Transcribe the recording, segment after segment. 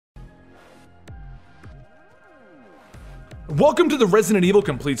Welcome to the Resident Evil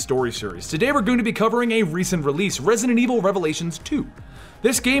Complete Story series. Today we're going to be covering a recent release, Resident Evil Revelations 2.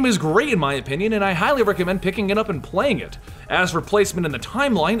 This game is great in my opinion, and I highly recommend picking it up and playing it. As for placement in the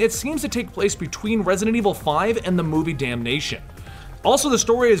timeline, it seems to take place between Resident Evil 5 and the movie Damnation. Also, the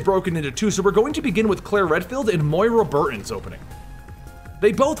story is broken into two, so we're going to begin with Claire Redfield and Moira Burton's opening.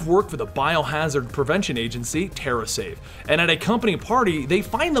 They both work for the biohazard prevention agency, TerraSave, and at a company party, they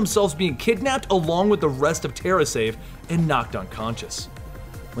find themselves being kidnapped along with the rest of TerraSave and knocked unconscious.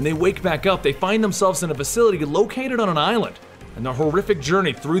 When they wake back up, they find themselves in a facility located on an island, and the horrific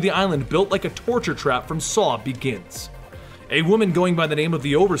journey through the island built like a torture trap from Saw begins. A woman going by the name of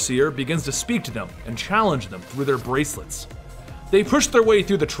the Overseer begins to speak to them and challenge them through their bracelets. They push their way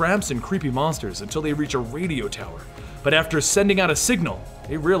through the traps and creepy monsters until they reach a radio tower. But after sending out a signal,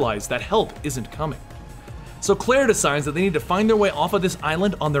 they realize that help isn't coming. So Claire decides that they need to find their way off of this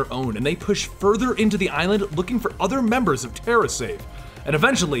island on their own, and they push further into the island looking for other members of TerraSave. And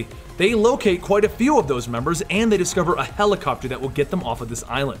eventually, they locate quite a few of those members, and they discover a helicopter that will get them off of this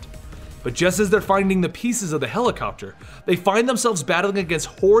island. But just as they're finding the pieces of the helicopter, they find themselves battling against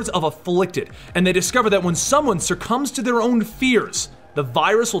hordes of afflicted, and they discover that when someone succumbs to their own fears, the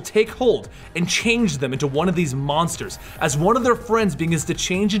virus will take hold and change them into one of these monsters, as one of their friends begins to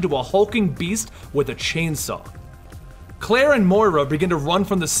change into a hulking beast with a chainsaw. Claire and Moira begin to run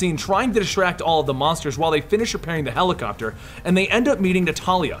from the scene, trying to distract all of the monsters while they finish repairing the helicopter, and they end up meeting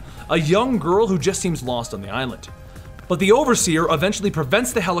Natalia, a young girl who just seems lost on the island. But the Overseer eventually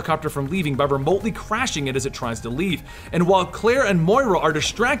prevents the helicopter from leaving by remotely crashing it as it tries to leave, and while Claire and Moira are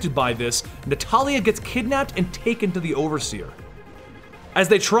distracted by this, Natalia gets kidnapped and taken to the Overseer. As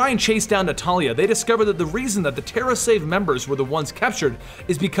they try and chase down Natalia, they discover that the reason that the TerraSave members were the ones captured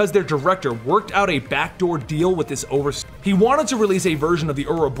is because their director worked out a backdoor deal with this Overseer. He wanted to release a version of the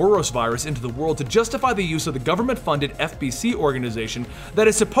Ouroboros virus into the world to justify the use of the government-funded FBC organization that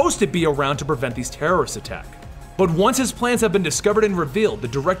is supposed to be around to prevent these terrorist attacks. But once his plans have been discovered and revealed, the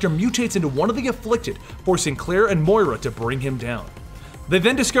director mutates into one of the afflicted, forcing Claire and Moira to bring him down. They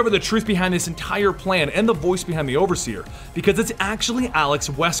then discover the truth behind this entire plan and the voice behind the Overseer, because it's actually Alex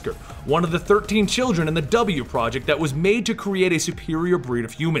Wesker, one of the 13 children in the W Project that was made to create a superior breed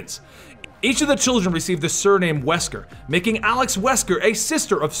of humans. Each of the children received the surname Wesker, making Alex Wesker a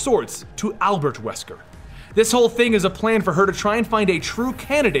sister of sorts to Albert Wesker. This whole thing is a plan for her to try and find a true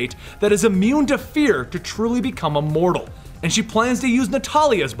candidate that is immune to fear to truly become immortal. And she plans to use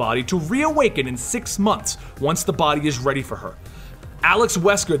Natalia's body to reawaken in 6 months once the body is ready for her. Alex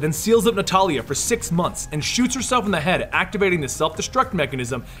Wesker then seals up Natalia for 6 months and shoots herself in the head, activating the self-destruct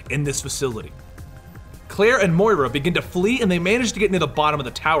mechanism in this facility. Claire and Moira begin to flee and they manage to get near the bottom of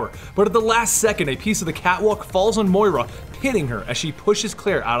the tower, but at the last second a piece of the catwalk falls on Moira, hitting her as she pushes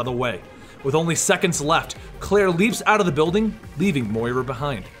Claire out of the way. With only seconds left, Claire leaps out of the building, leaving Moira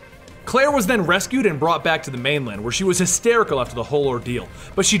behind. Claire was then rescued and brought back to the mainland, where she was hysterical after the whole ordeal,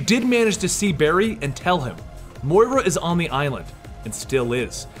 but she did manage to see Barry and tell him, Moira is on the island, and still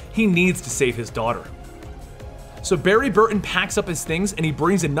is. He needs to save his daughter. So Barry Burton packs up his things and he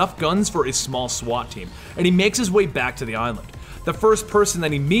brings enough guns for a small SWAT team, and he makes his way back to the island. The first person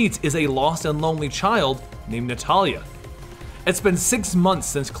that he meets is a lost and lonely child named Natalia. It's been 6 months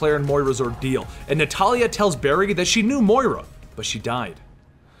since Claire and Moira's ordeal, and Natalia tells Barry that she knew Moira, but she died.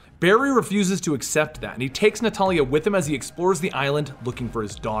 Barry refuses to accept that, and he takes Natalia with him as he explores the island looking for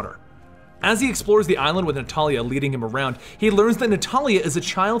his daughter. As he explores the island with Natalia leading him around, he learns that Natalia is a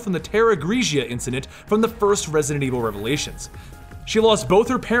child from the Terra Grigia incident from the first Resident Evil Revelations. She lost both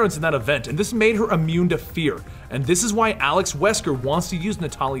her parents in that event, and this made her immune to fear, and this is why Alex Wesker wants to use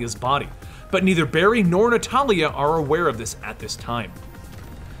Natalia's body. But neither Barry nor Natalia are aware of this at this time.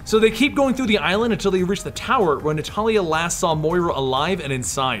 So they keep going through the island until they reach the tower where Natalia last saw Moira alive and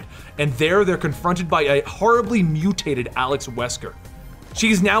inside, and there they're confronted by a horribly mutated Alex Wesker.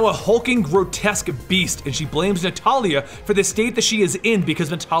 She's now a hulking, grotesque beast, and she blames Natalia for the state that she is in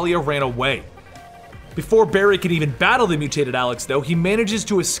because Natalia ran away. Before Barry can even battle the mutated Alex though, he manages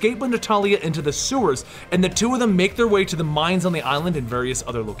to escape with Natalia into the sewers, and the two of them make their way to the mines on the island and various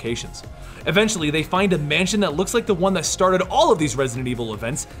other locations. Eventually, they find a mansion that looks like the one that started all of these Resident Evil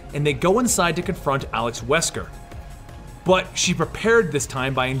events, and they go inside to confront Alex Wesker. But she prepared this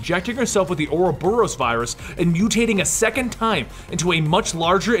time by injecting herself with the Ouroboros virus and mutating a second time into a much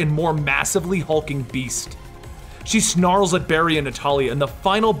larger and more massively hulking beast. She snarls at Barry and Natalia, and the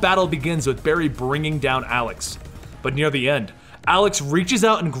final battle begins with Barry bringing down Alex. But near the end, Alex reaches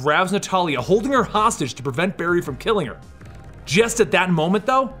out and grabs Natalia, holding her hostage to prevent Barry from killing her. Just at that moment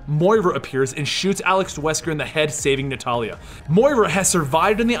though, Moira appears and shoots Alex Wesker in the head, saving Natalia. Moira has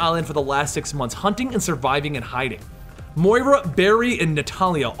survived on the island for the last 6 months, hunting and surviving and hiding. Moira, Barry, and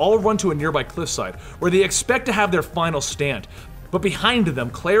Natalia all run to a nearby cliffside, where they expect to have their final stand. But behind them,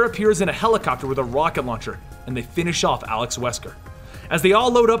 Claire appears in a helicopter with a rocket launcher, and they finish off Alex Wesker. As they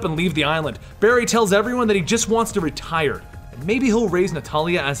all load up and leave the island, Barry tells everyone that he just wants to retire, and maybe he'll raise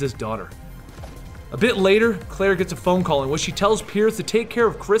Natalia as his daughter. A bit later, Claire gets a phone call in which she tells Piers to take care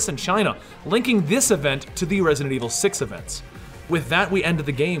of Chris and China, linking this event to the Resident Evil 6 events. With that, we end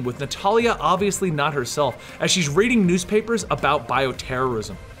the game, with Natalia obviously not herself, as she's reading newspapers about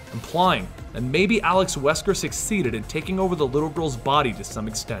bioterrorism, implying that maybe Alex Wesker succeeded in taking over the little girl's body to some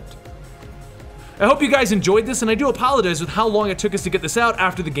extent. I hope you guys enjoyed this, and I do apologize with how long it took us to get this out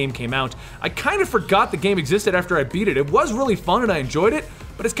after the game came out. I kind of forgot the game existed after I beat it. It was really fun and I enjoyed it,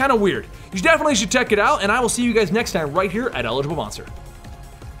 but it's kind of weird. You definitely should check it out, and I will see you guys next time right here at Eligible Monster.